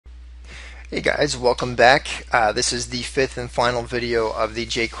Hey guys, welcome back. This is the fifth and final video of the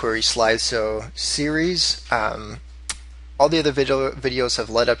jQuery Slideshow series. All the other videos have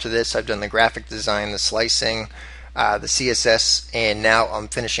led up to this. I've done the graphic design, the slicing, the CSS, and now I'm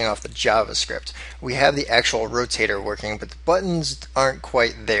finishing off the JavaScript. We have the actual rotator working, but the buttons aren't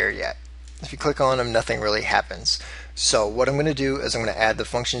quite there yet. If you click on them, nothing really happens. So what I'm going to do is I'm going to add the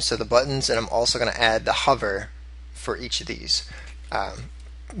functions to the buttons, and I'm also going to add the hover for each of these.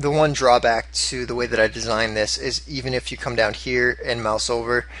 The one drawback to the way that I designed this is even if you come down here and mouse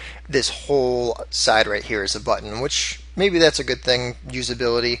over, this whole side right here is a button, which maybe that's a good thing,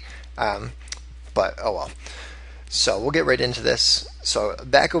 usability, but oh well. So we'll get right into this. So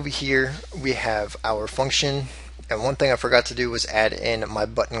back over here we have our function, and one thing I forgot to do was add in my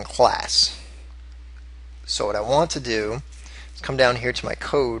button class. So what I want to do is come down here to my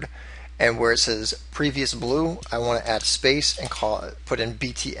code, and where it says previous blue, I want to add a space and put in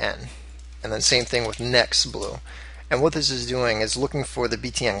btn, and then same thing with next blue. And what this is doing is looking for the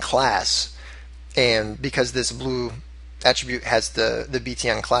btn class, and because this blue attribute has the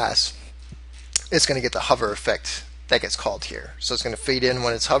btn class, it's going to get the hover effect that gets called here. So it's going to fade in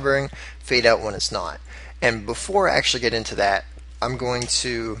when it's hovering, fade out when it's not. And before I actually get into that, I'm going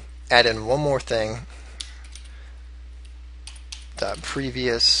to add in one more thing.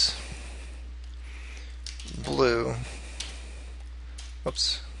 Previous blue,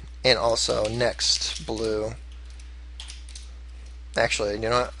 oops, and also next blue. Actually, you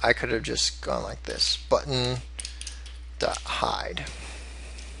know what? I could have just gone like this, button dot hide.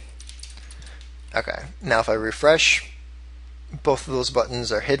 Okay, now if I refresh, both of those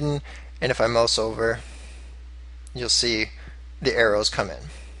buttons are hidden, and if I mouse over, you'll see the arrows come in.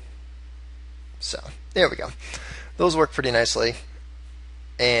 So there we go. Those work pretty nicely.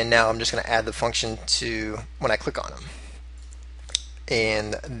 And now I'm just going to add the function to when I click on them.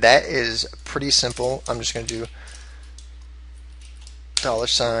 And that is pretty simple. I'm just going to do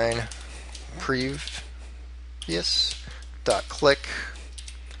 $previous dot click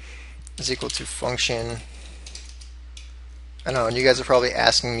is equal to function. I know, and you guys are probably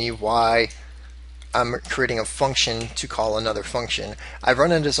asking me why I'm creating a function to call another function. I've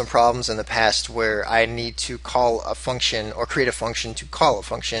run into some problems in the past where I need to call a function or create a function to call a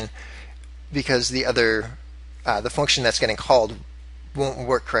function because the function that's getting called won't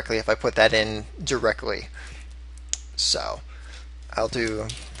work correctly if I put that in directly. So I'll do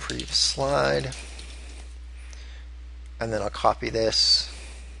previous slide, and then I'll copy this.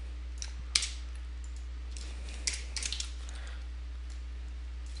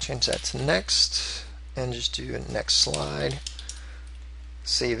 Change that to next, and just do a next slide.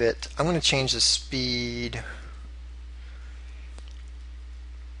 Save it. I'm going to change the speed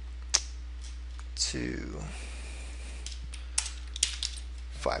to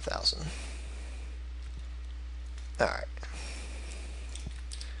 5,000. Alright.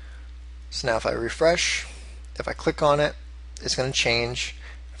 So now if I refresh, if I click on it, it's going to change.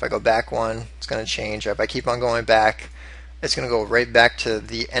 If I go back one, it's going to change. If I keep on going back, it's going to go right back to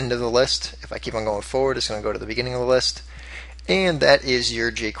the end of the list. If I keep on going forward, it's going to go to the beginning of the list. And that is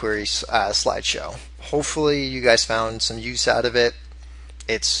your jQuery slideshow. Hopefully you guys found some use out of it.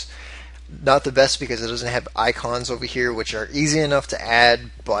 It's not the best because it doesn't have icons over here, which are easy enough to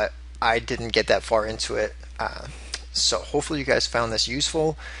add, but I didn't get that far into it. So hopefully you guys found this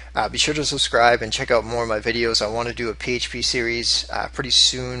useful. Be sure to subscribe and check out more of my videos. I want to do a PHP series pretty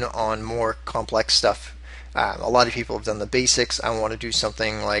soon on more complex stuff. A lot of people have done the basics. I want to do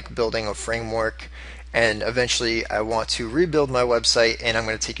something like building a framework, and eventually I want to rebuild my website, and I'm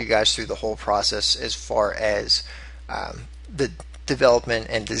going to take you guys through the whole process as far as the development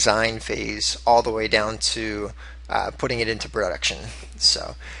and design phase all the way down to putting it into production.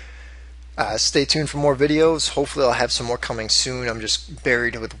 So stay tuned for more videos. Hopefully I'll have some more coming soon. I'm just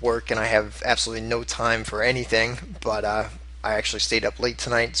buried with work and I have absolutely no time for anything, but I actually stayed up late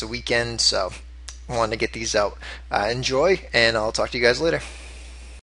tonight. It's a weekend, so wanted to get these out. Enjoy, and I'll talk to you guys later.